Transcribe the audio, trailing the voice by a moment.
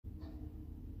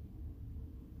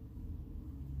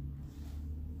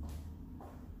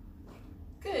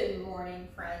morning,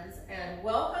 friends, and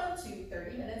welcome to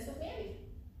 30 Minutes with Mandy.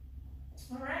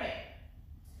 All right.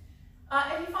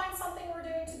 If you find something we're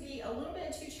doing to be a little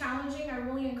bit too challenging, I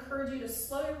really encourage you to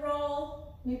slow your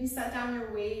roll, maybe set down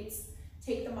your weights,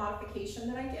 take the modification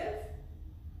that I give.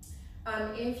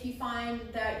 If you find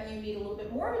that you need a little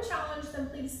bit more of a challenge, then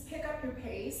please pick up your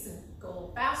pace and go a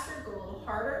little faster, go a little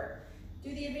harder.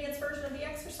 Do the advanced version of the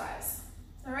exercise.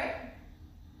 All right?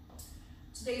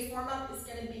 Today's warm-up is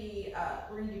going to be,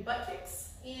 we're going to do butt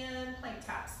kicks and plank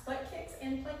taps. Butt kicks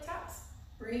and plank taps.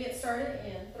 We're going to get started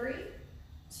in 3,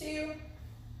 2,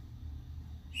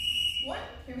 1.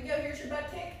 Here we go. Here's your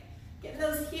butt kick. Getting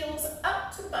those heels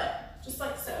up to the butt, just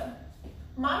like so.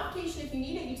 Modification, if you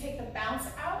need it, you take the bounce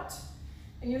out,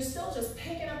 and you're still just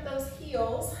picking up those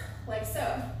heels like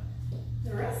so.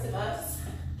 The rest of us,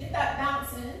 get that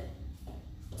bounce in.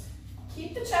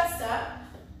 Keep the chest up,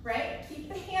 right?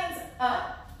 Keep the hands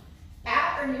up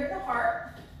at or near the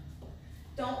heart.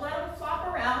 Don't let them flop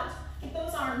around. Get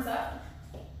those arms up.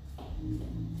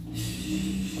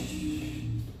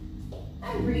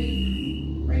 And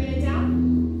breathe. Bringing it down.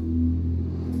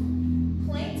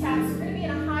 Plank taps. We're going to be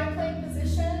in a high plank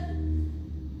position.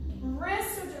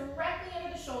 Wrists are directly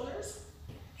under the shoulders.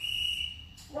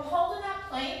 We're holding that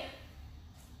plank,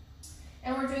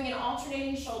 and we're doing an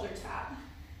alternating shoulder tap.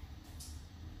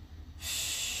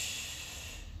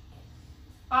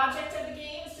 Object of the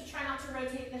game is to try not to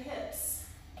rotate the hips.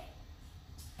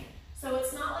 So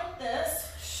it's not like this.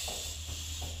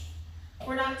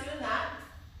 We're not doing that.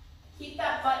 Keep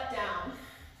that butt down.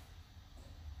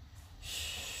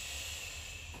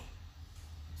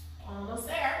 Almost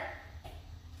there.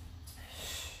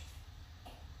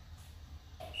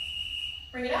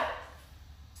 Bring it up.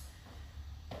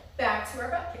 Back to our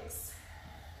butt kicks.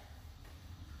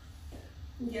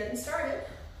 Getting started.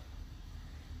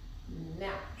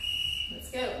 Now,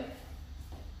 let's go.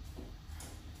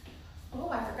 Oh,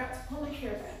 I forgot to pull my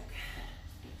hair back.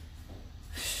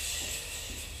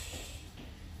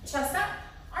 Chest up,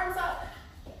 arms up.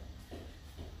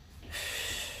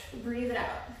 Breathe it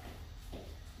out.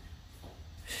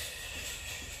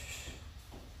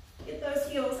 Get those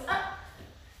heels up.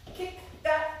 Kick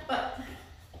that butt.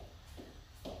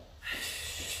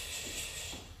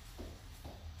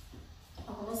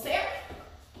 Almost there.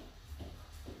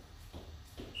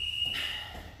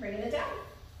 Bringing it down.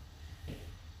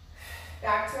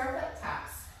 Back to our butt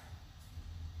taps.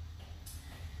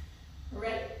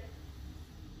 Ready?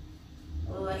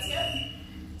 Let's go.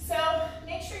 So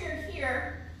make sure you're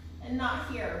here and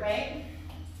not here, right?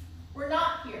 We're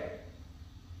not here.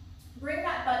 Bring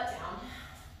that butt down.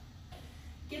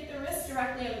 Get the wrists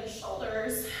directly over the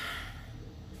shoulders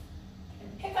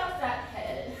and pick up that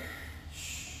head.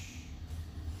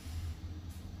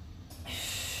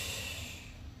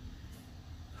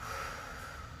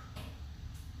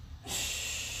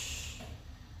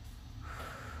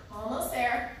 Almost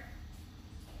there.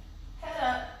 Head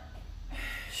up.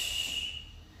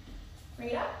 Bring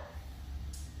it up.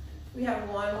 We have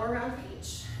one more round for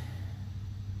each.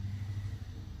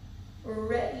 We're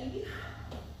ready.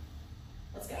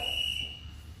 Let's go.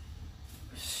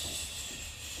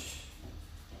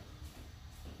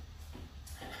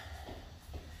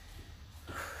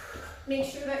 Make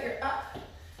sure that you're up.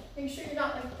 Make sure you're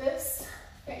not like this.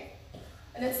 Okay.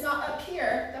 And it's not up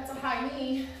here. That's a high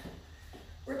knee.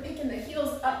 We're picking the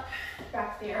heels up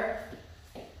back there.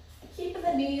 Keeping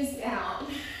the knees down.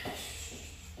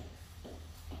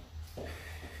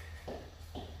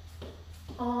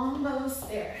 Almost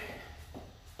there.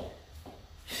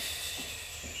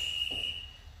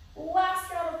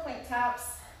 Last round of plank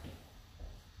taps.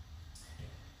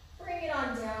 Bring it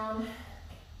on down.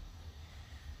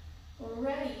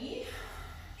 Ready.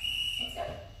 Let's go.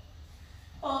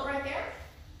 Hold it right there.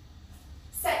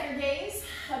 Set your gaze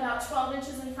about 12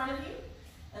 inches in front of you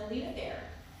and leave it there.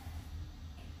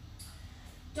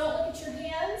 Don't look at your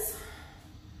hands.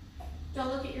 Don't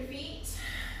look at your feet.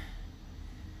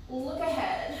 Look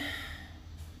ahead.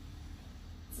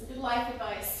 It's a good life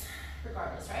advice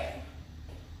regardless, right?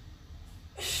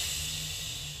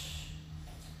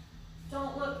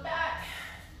 Don't look back.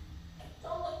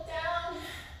 Don't look down.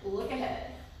 Look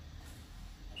ahead.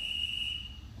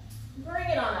 Bring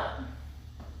it on up.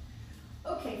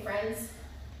 Okay, friends.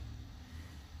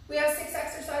 We have 6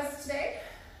 exercises today.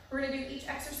 We're going to do each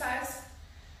exercise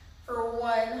for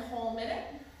 1 whole minute.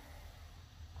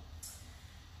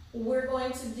 We're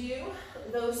going to do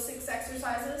those 6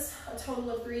 exercises a total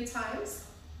of 3 times.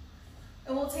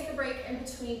 And we'll take a break in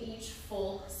between each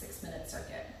full 6-minute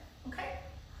circuit. Okay?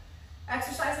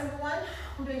 Exercise number 1,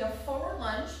 we're doing a forward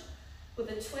lunge with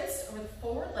a twist over the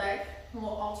forward leg, and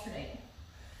we'll alternate.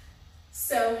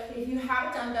 So if you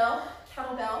have a dumbbell,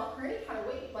 kettlebell, or any kind of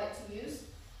weight you'd like to use,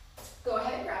 go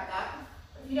ahead and grab that.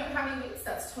 If you don't have any weights,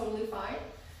 that's totally fine.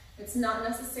 It's not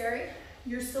necessary.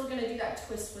 You're still gonna do that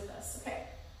twist with us, okay?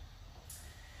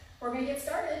 We're gonna get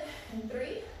started in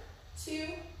 3, 2,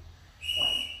 1.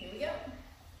 Here we go.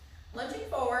 Lunging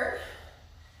forward,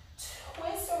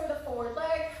 twist over the forward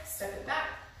leg, step it back,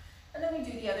 and then we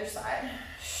do the other side.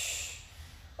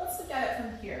 Let's look at it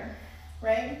from here,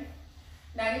 right?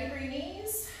 90-degree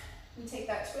knees, we take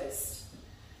that twist.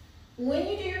 When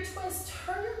you do your twist,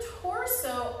 turn your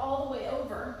torso all the way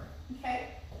over, okay?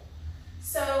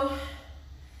 So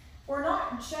we're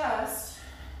not just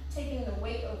taking the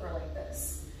weight over like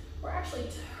this. We're actually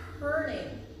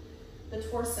turning the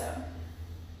torso.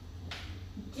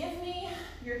 Give me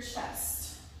your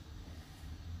chest.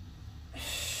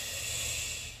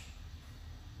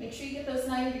 Make sure you get those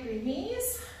 90-degree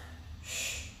knees.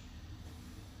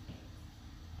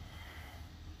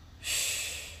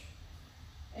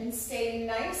 And stay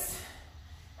nice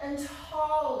and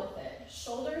tall with it.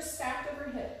 Shoulders stacked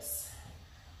over hips.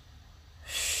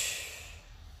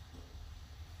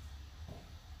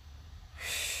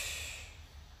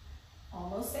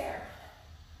 Almost there.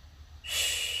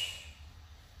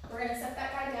 We're going to set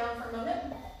that guy down for a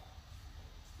moment.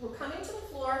 We're coming to the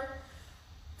floor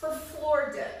for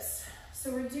floor dips.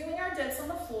 So we're doing our dips on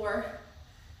the floor.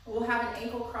 We'll have an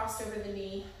ankle crossed over the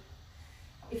knee.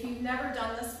 If you've never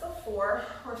done this before,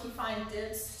 or if you find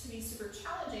dips to be super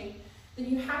challenging, then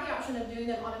you have the option of doing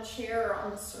them on a chair or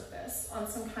on the surface, on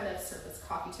some kind of surface,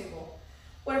 coffee table,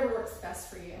 whatever works best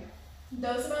for you.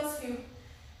 Those of us who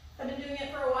have been doing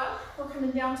it for a while, we're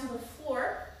coming down to the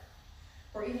floor,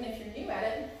 or even if you're new at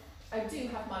it, I do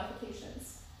have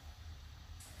modifications.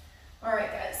 All right,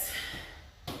 guys.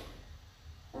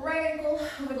 Right ankle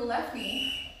over the left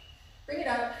knee. Bring it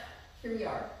up. Here we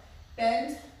are.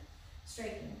 Bend,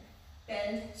 straighten,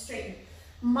 bend, straighten.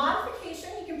 Modification,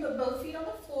 you can put both feet on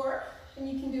the floor, and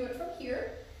you can do it from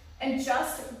here, and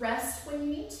just rest when you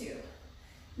need to.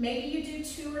 Maybe you do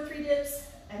 2 or 3 dips,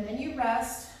 and then you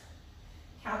rest,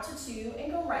 count to 2,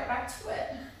 and go right back to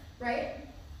it, right?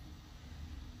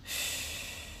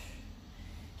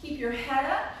 Keep your head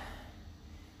up,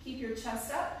 keep your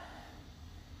chest up,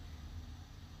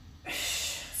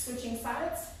 switching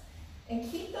sides,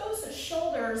 and keep those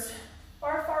shoulders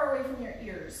far, far away from your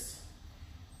ears.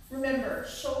 Remember,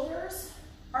 shoulders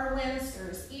are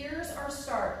Lannisters, ears are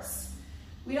Starks.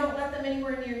 We don't let them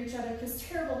anywhere near each other because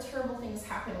terrible, terrible things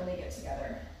happen when they get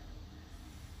together.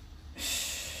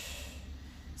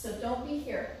 So don't be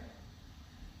here.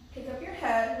 Pick up your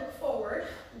head, look forward,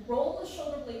 roll the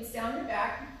shoulder blades down your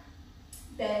back,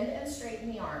 bend and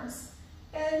straighten the arms.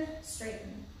 Bend,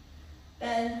 straighten,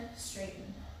 bend,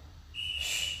 straighten.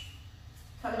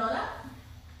 Coming on up.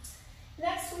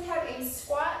 Next, we have a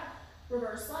squat,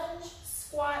 reverse lunge,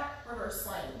 squat, reverse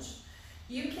lunge.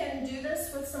 You can do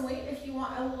this with some weight if you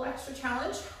want a little extra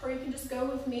challenge, or you can just go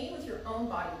with me with your own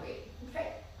body weight,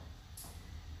 okay?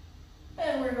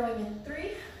 And we're going in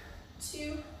 3,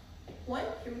 2, 1,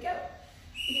 here we go.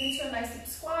 We get into a nice deep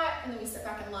squat, and then we step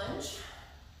back and lunge.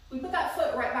 We put that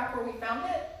foot right back where we found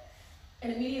it,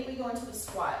 and immediately go into the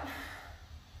squat.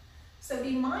 So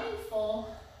be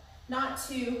mindful not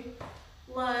to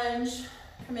lunge,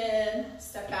 come in,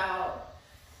 step out.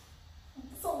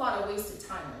 It's a lot of wasted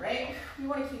time, right? We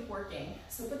want to keep working.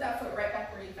 So put that foot right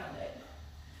back where you found it.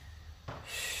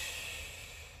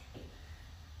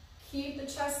 Keep the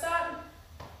chest up.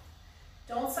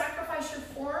 Don't sacrifice your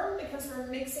form because we're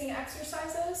mixing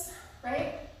exercises,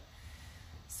 right?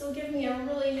 Still give me a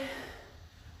really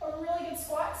good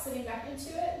squat, sitting back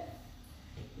into it.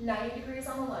 90 degrees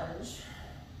on the lunge.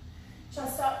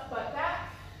 Chest up, butt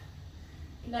back.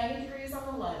 90 degrees on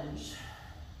the lunge.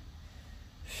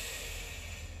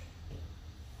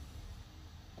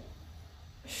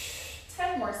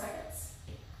 Ten more seconds.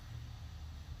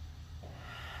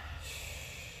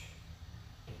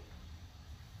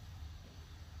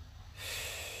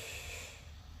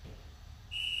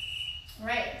 All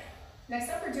right, next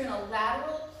up we're doing a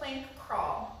lateral plank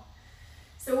crawl.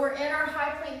 So we're in our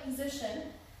high plank position,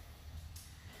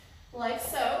 like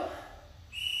so.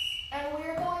 And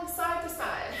we're going side to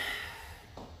side.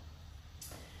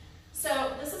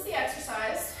 So this is the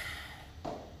exercise.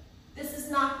 This is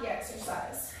not the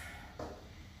exercise.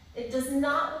 It does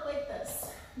not look like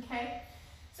this, okay?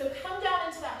 So come down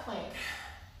into that plank.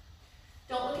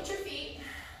 Don't look at your feet.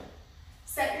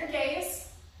 Set your gaze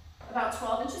about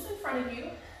 12 inches in front of you.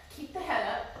 Keep the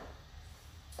head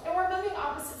up. And we're moving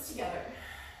opposites together.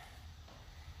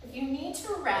 If you need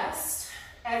to rest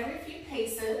every few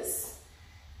paces,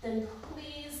 then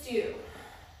please do.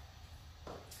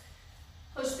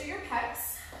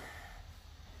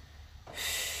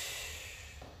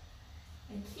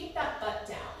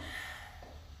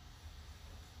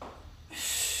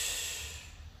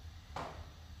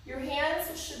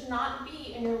 should not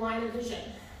be in your line of vision.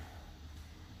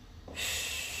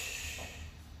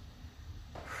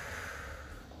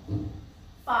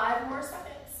 5 more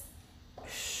seconds.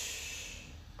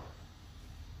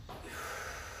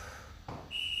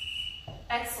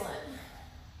 Excellent.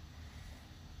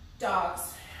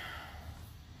 Dogs.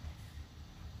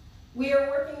 We are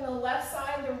working the left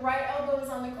side, the right elbow is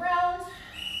on the ground.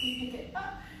 We pick it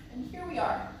up, and here we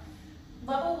are.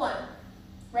 Level 1,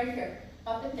 right here,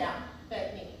 up and down,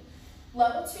 bent knee.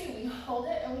 Level 2, we hold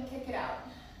it and we kick it out.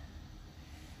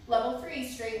 Level 3,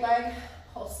 straight leg,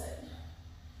 pulse it.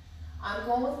 I'm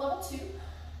going with level 2.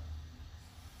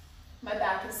 My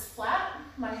back is flat,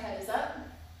 my head is up.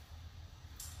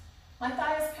 My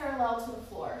thigh is parallel to the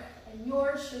floor, and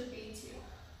yours should be too.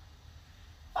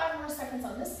 5 more seconds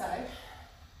on this side.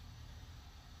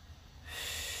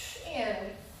 And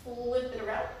we flip it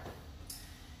around.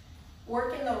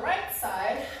 Working the right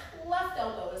side, left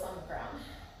elbow is on the ground.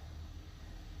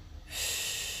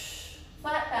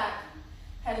 Flat back,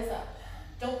 head is up.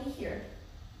 Don't be here.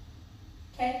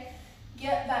 Okay?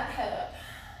 Get that head up.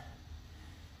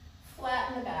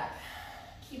 Flatten the back.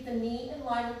 Keep the knee in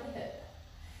line with the hip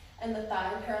and the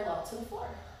thigh parallel to the floor.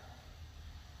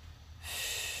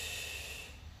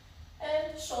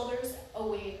 And shoulders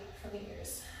away from the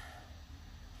ears.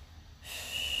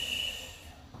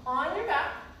 On your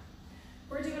back,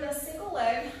 we're doing a single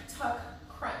leg tuck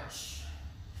crunch.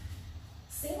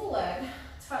 Single leg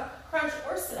tuck crunch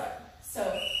or sit up.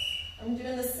 So I'm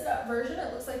doing the sit up version.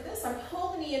 It looks like this. I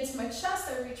pull the knee into my chest.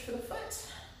 I reach for the foot.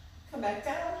 Come back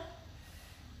down.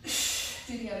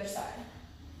 Do the other side.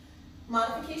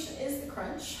 Modification is the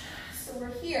crunch. So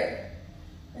we're here.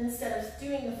 Instead of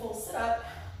doing the full sit up,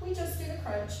 we just do the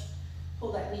crunch.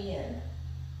 Pull that knee in.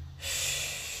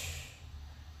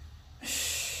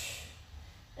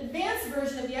 Advanced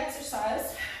version of the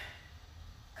exercise,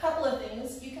 couple of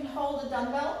things. You can hold a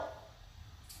dumbbell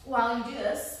while you do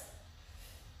this.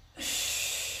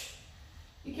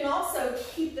 You can also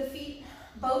keep the feet,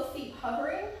 both feet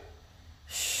hovering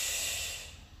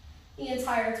the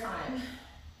entire time.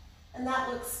 And that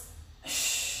looks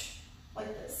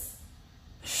like this.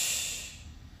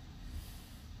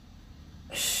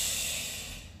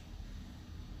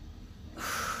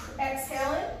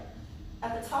 Exhaling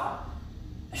at the top.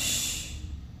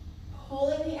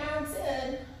 Pulling the abs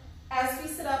in as we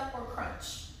sit up or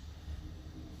crunch.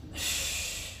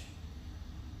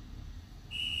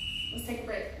 Let's take a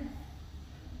break.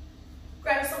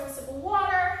 Grab yourself a sip of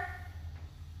water.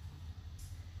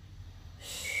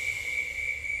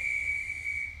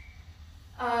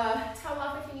 Towel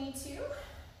off if you need to.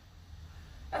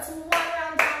 That's 1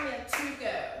 round down, we have 2 to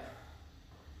go.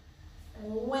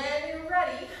 And when you're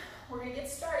ready, we're gonna get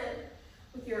started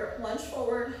with your lunge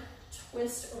forward,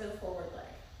 twist over the forward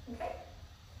leg, okay?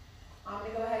 I'm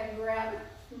gonna go ahead and grab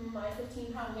my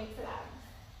 15-pound weight for that.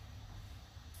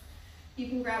 You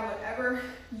can grab whatever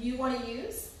you wanna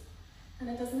use, and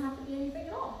it doesn't have to be anything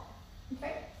at all,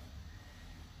 okay?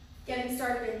 Getting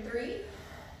started in 3,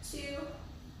 2,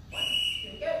 1.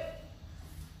 Here we go.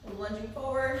 We're lunging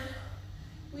forward,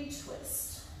 we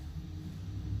twist.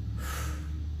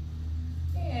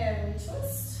 And we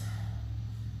twist.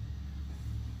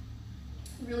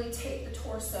 Really take the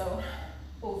torso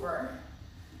over.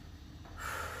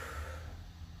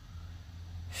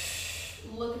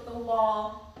 Look at the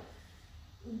wall.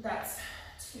 That's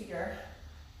to your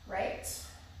right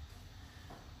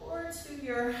or to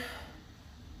your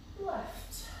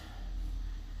left.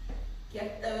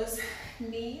 Get those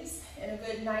knees in a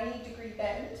good 90-degree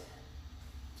bend.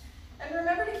 And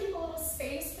remember to keep a little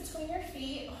space between your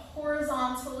feet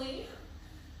horizontally,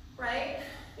 right?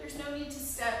 There's no need to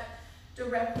step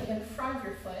directly in front of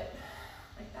your foot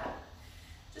like that.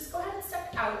 Just go ahead and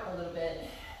step out a little bit.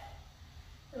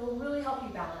 It'll really help you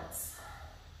balance.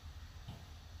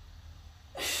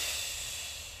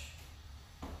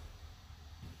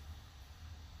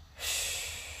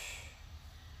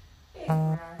 Big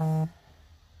breath.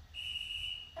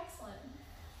 Excellent.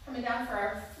 Coming down for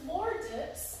our floor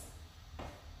dips.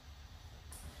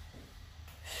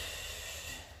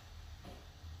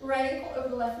 Right ankle over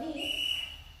the left knee.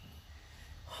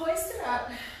 Hoist it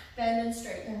up, bend and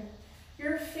straighten.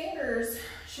 Your fingers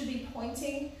should be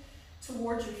pointing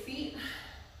towards your feet.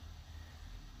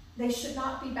 They should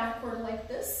not be backward like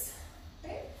this,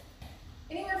 okay?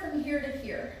 Anywhere from here to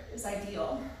here is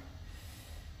ideal.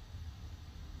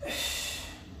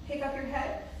 Pick up your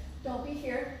head, don't be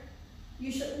here.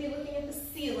 You shouldn't be looking at the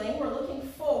ceiling, we're looking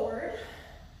forward.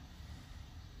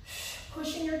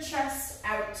 Pushing your chest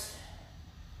out.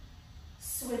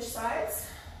 Switch sides.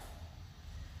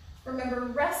 Remember,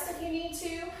 rest if you need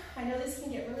to. I know this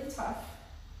can get really tough.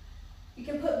 You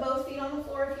can put both feet on the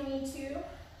floor if you need to.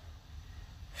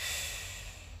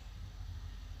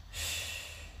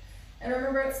 And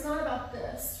remember, it's not about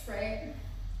this, right?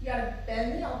 You gotta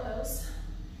bend the elbows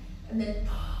and then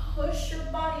push your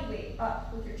body weight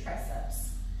up with your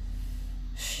triceps.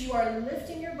 You are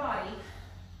lifting your body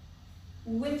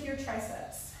with your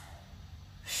triceps.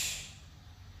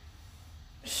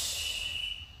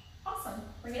 Awesome,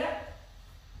 bring it up.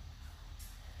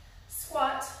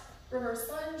 Squat, reverse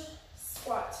lunge,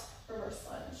 squat, reverse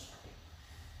lunge.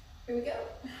 Here we go.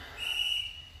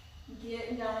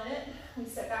 Getting down in it, we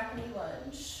step back and we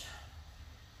lunge.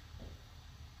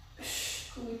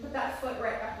 We put that foot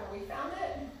right back where we found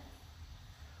it.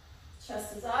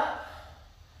 Chest is up,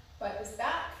 butt is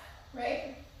back,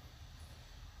 right?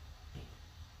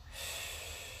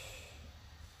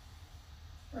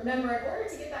 Remember, in order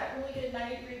to get that really good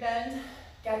 90-degree bend, you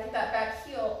gotta get that back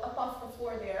heel up off the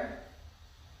floor there.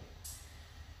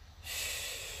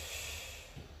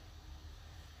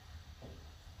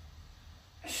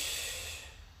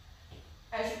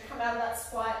 As you come out of that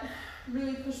squat,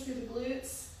 really push through the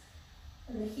glutes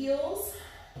and the heels.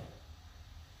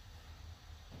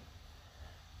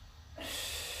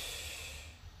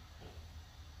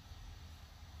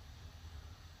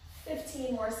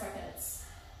 Fifteen more seconds.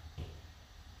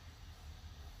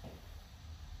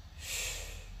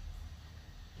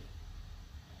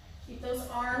 Keep those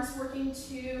arms working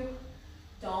too.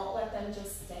 Don't let them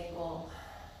just dangle.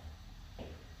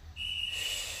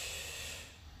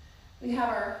 We have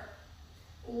our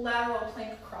lateral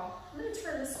plank crawl. I'm going to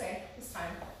turn this way this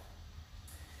time,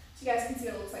 so you guys can see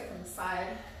what it looks like from the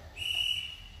side.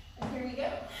 And here we go.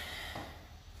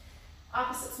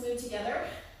 Opposites move together.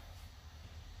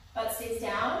 Butt stays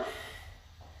down.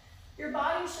 Your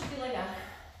body should be like a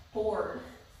board.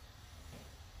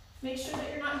 Make sure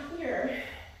that you're not here,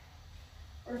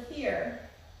 or here,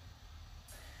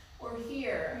 or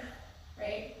here,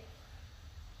 right?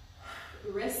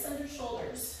 Wrists under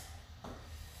shoulders.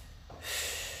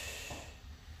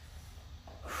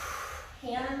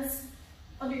 Hands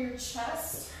under your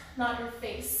chest, not your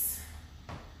face.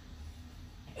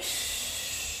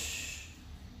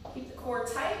 Keep the core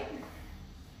tight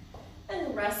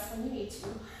and rest when you need to.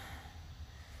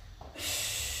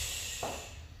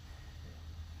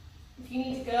 If you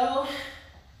need to go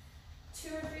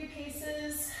 2 or 3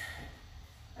 paces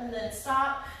and then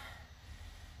stop,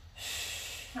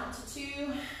 count to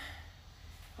 2,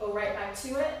 go right back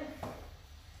to it.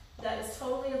 That is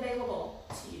totally available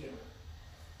to you.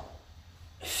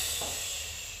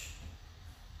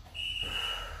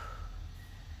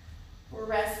 We'll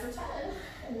rest for 10,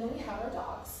 and then we have our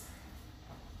dogs.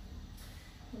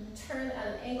 I'm going to turn at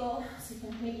an angle so you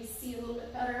can maybe see a little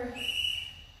bit better.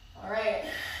 All right,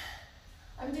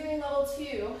 I'm doing level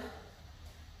 2.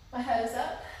 My head is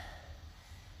up.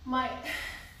 My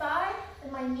thigh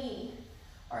and my knee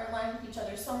are in line with each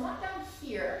other, so I'm not down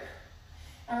here,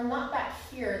 and I'm not back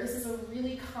here. This is a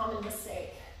really common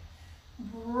mistake.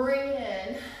 Bring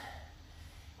it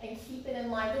in and keep it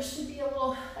in line. There should be a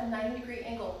 90-degree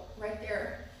angle right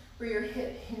there where your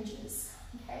hip hinges,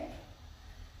 okay?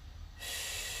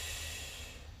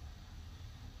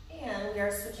 And we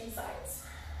are switching sides.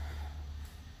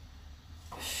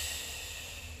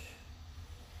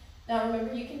 Now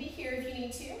remember, you can be here if you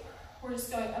need to. We're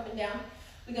just going up and down.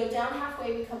 We go down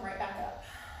halfway, we come right back up.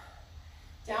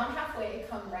 Down halfway,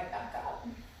 come right back up.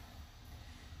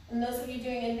 And those of you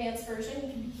doing advanced version,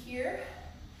 you can be here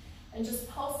and just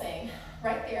pulsing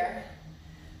right there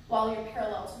while you're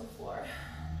parallel to the floor.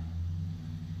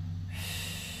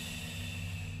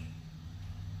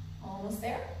 Almost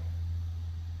there.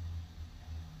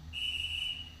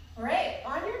 All right,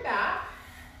 on your back,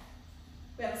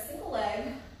 we have a single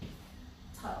leg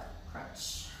tuck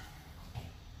crunch.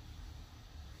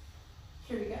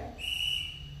 Here we go.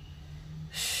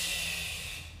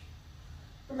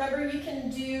 Remember, you can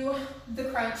do the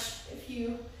crunch if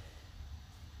you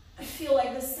feel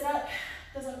like the sit-up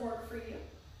doesn't work for you.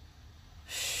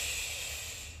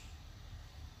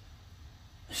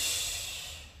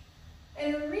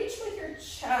 And reach with your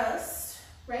chest,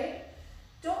 right?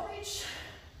 Don't reach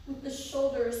with the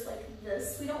shoulders like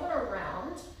this. We don't want to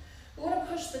round. We want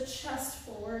to push the chest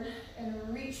forward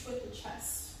and reach with the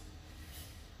chest.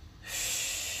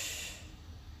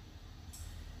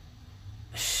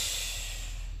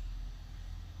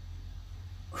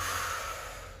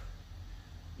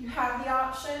 You have the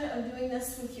option of doing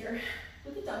this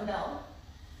with a dumbbell.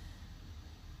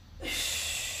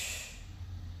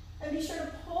 And be sure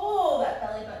to pull that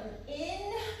belly button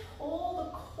in, pull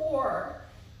the core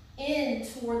in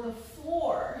toward the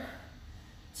floor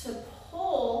to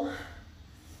pull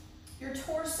your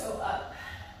torso up.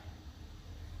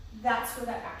 That's where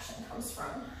that action comes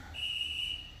from.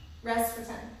 Rest for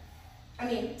 10.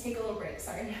 Take a little break,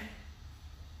 sorry.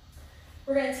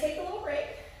 We're gonna take a little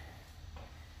break,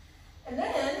 and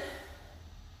then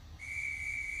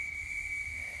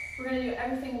we're gonna do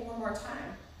everything one more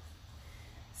time.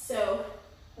 So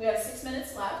we have 6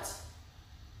 minutes left,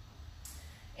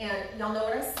 and y'all know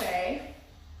what I say.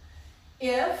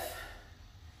 If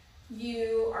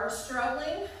you are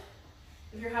struggling,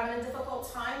 if you're having a difficult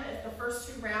time, if the first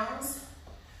 2 rounds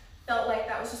felt like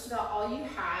that was just about all you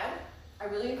had, I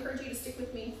really encourage you to stick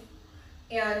with me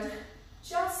and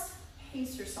just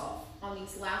pace yourself on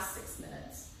these last 6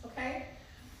 minutes, okay?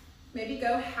 Maybe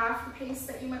go half the pace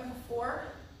that you went before.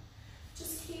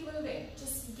 Just keep moving.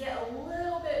 Just get a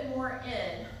little bit more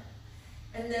in.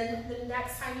 And then the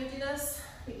next time you do this,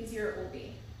 the easier it will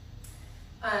be.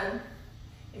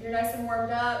 If you're nice and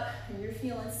warmed up and you're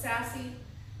feeling sassy,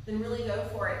 then really go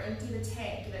for it. Empty the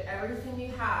tank. Give it everything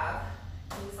you have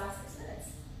in these last 6 minutes.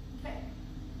 Okay.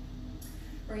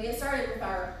 We're gonna get started with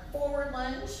our forward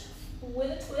lunge with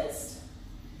a twist.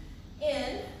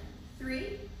 In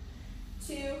 3,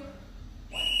 2,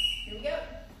 1. Here we go.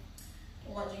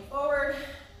 Lunging forward,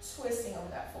 twisting over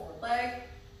that forward leg,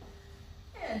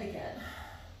 and again.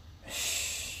 Let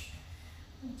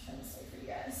me turn this way for you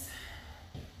guys.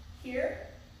 Here.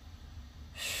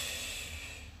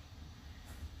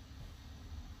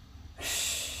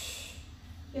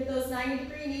 Get those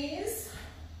 90-degree knees.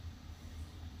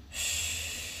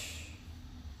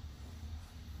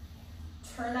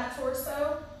 Turn that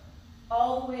torso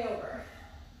all the way over.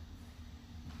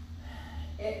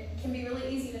 It can be really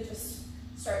easy to just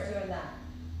start doing that.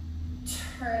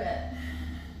 Turn it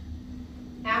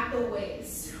at the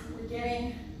waist. We're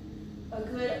getting a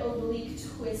good oblique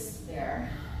twist there.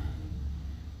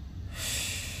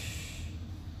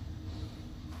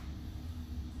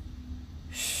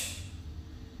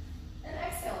 And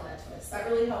exhale on that twist. That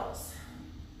really helps.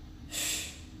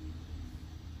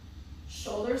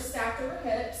 Shoulders stacked over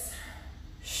hips.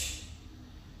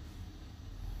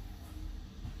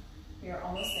 We are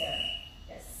almost there.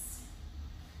 Yes.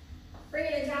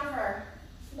 Bringing it down for our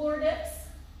floor dips.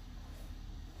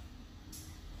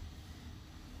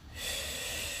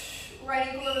 Right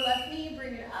ankle over left knee,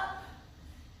 bring it up.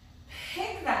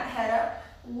 Pick that head up,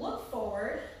 look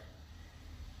forward.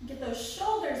 Get those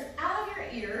shoulders out of your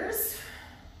ears.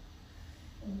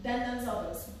 Bend those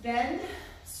elbows. Bend,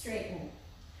 straighten.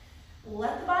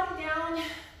 Let the body down,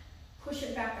 push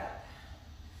it back up.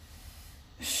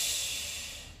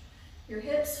 Your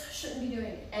hips shouldn't be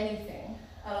doing anything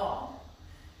at all.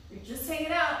 You're just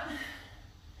hanging out.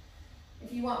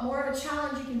 If you want more of a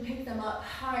challenge, you can pick them up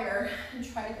higher and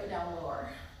try to go down lower.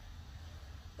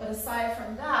 But aside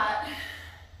from that,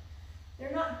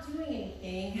 they're not doing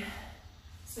anything.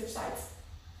 Switch sides.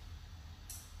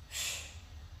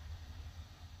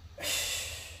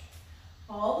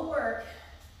 All the work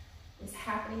is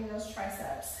happening in those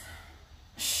triceps.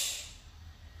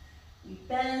 We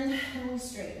bend and we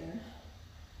straighten.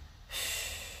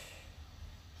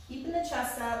 Keeping the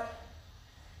chest up,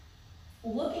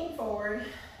 looking forward.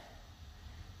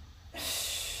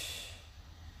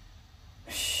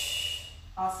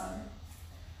 Awesome.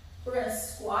 We're gonna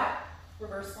squat,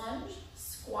 reverse lunge,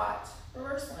 squat,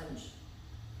 reverse lunge.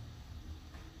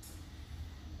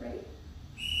 Ready?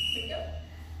 Here we go.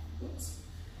 Oops.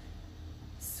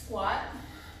 Squat,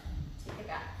 take it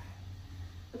back.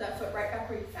 Put that foot right back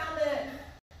where you found it.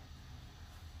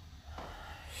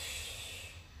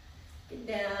 Get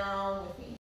down with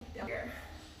me, down here.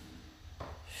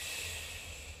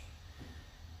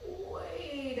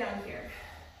 Way down here.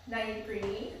 90-degree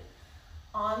knee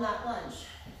on that lunge.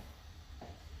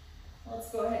 Let's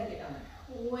go ahead and get down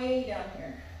there. Way down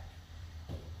here.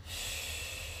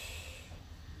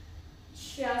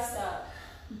 Chest up,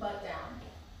 butt down.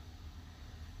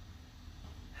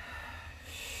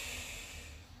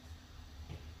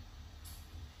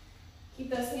 Keep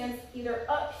those hands either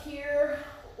up here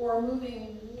or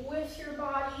moving with your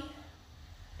body.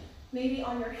 Maybe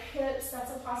on your hips,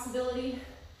 that's a possibility.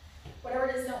 Whatever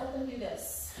it is, don't let them do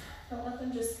this. Don't let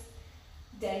them just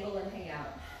dangle and hang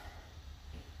out.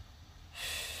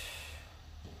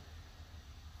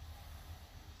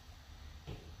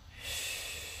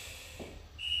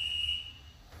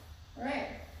 All right,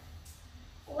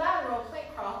 lateral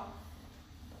plank crawl.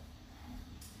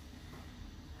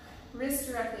 Wrists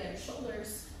directly under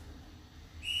shoulders.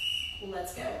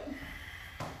 Let's go.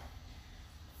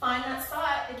 Find that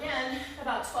spot, again,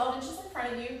 about 12 inches in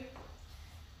front of you.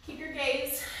 Keep your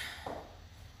gaze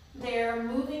there,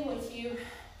 moving with you.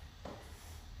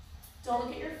 Don't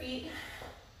look at your feet.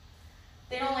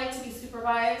 They don't like to be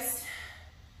supervised.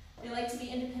 They like to be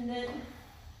independent.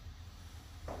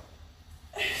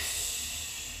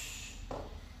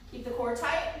 Keep the core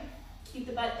tight, keep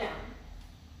the butt down.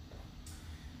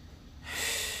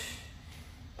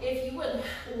 If you would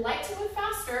like to move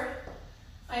faster,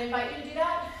 I invite you to do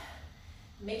that.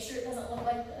 Make sure it doesn't look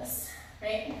like this,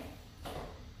 right?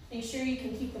 Make sure you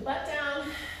can keep the butt down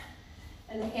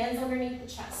and the hands underneath the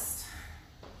chest.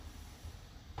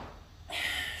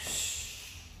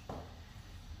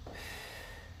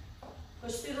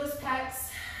 Push through those pecs.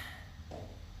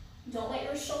 Don't let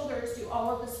your shoulders do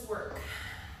all of this work.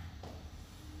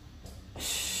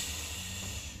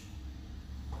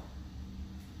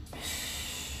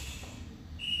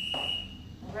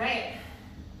 All right.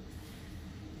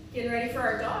 Getting ready for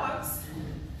our dogs.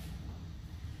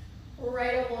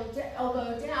 Right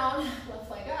elbow down,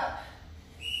 left leg up.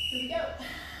 Here we go.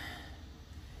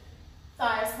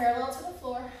 Thighs parallel to the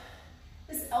floor.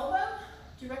 This elbow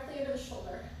directly under the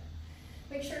shoulder.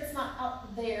 Make sure it's not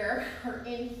out there or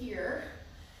in here,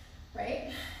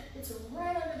 right? It's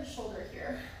right under the shoulder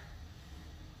here.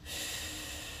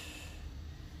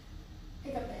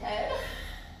 Pick up the head,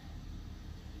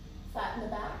 flatten the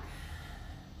back,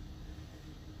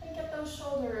 and get those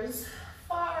shoulders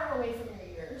far away from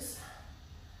your ears.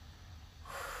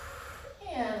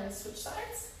 And switch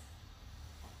sides.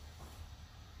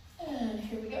 And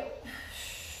here we go.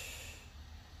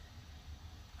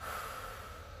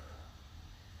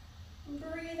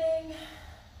 Breathing.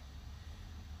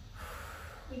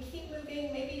 We keep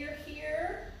moving. Maybe you're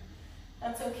here.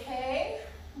 That's okay.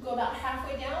 Go about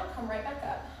halfway down, come right back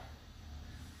up.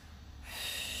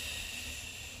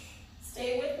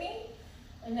 Stay with me.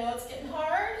 I know it's getting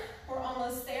hard. We're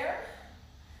almost there.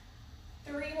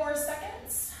 3 more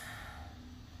seconds.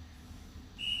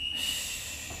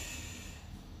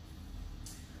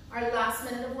 Our last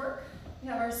minute of work, we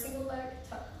have our single leg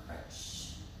tuck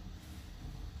crunch.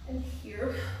 And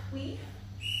here we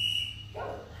go.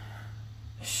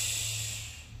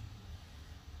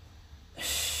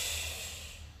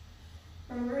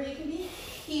 Remember, you can be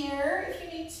here if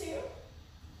you need to.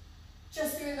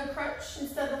 Just doing the crunch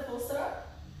instead of the full sit up.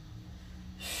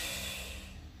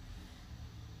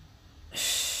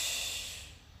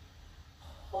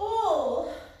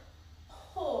 Pull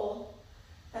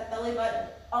that belly button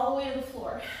all the way to the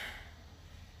floor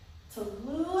to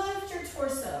lift your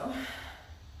torso.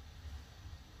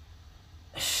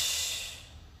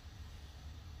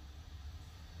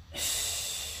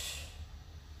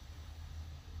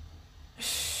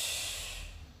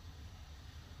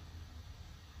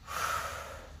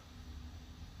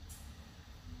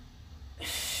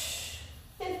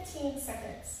 15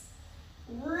 seconds.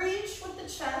 Reach with the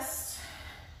chest.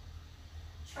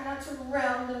 Try not to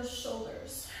round those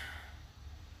shoulders.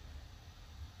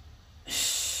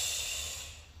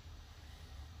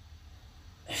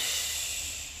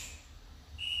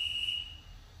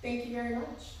 Thank you very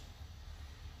much.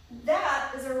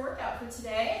 That is our workout for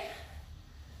today.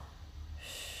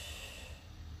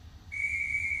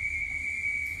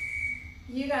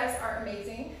 You guys are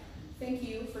amazing. Thank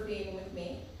you for being with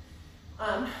me.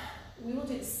 We will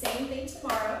do the same thing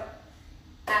tomorrow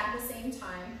at the same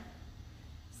time,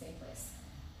 same place.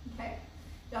 Okay?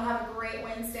 Y'all have a great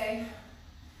Wednesday.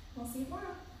 We'll see you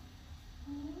tomorrow.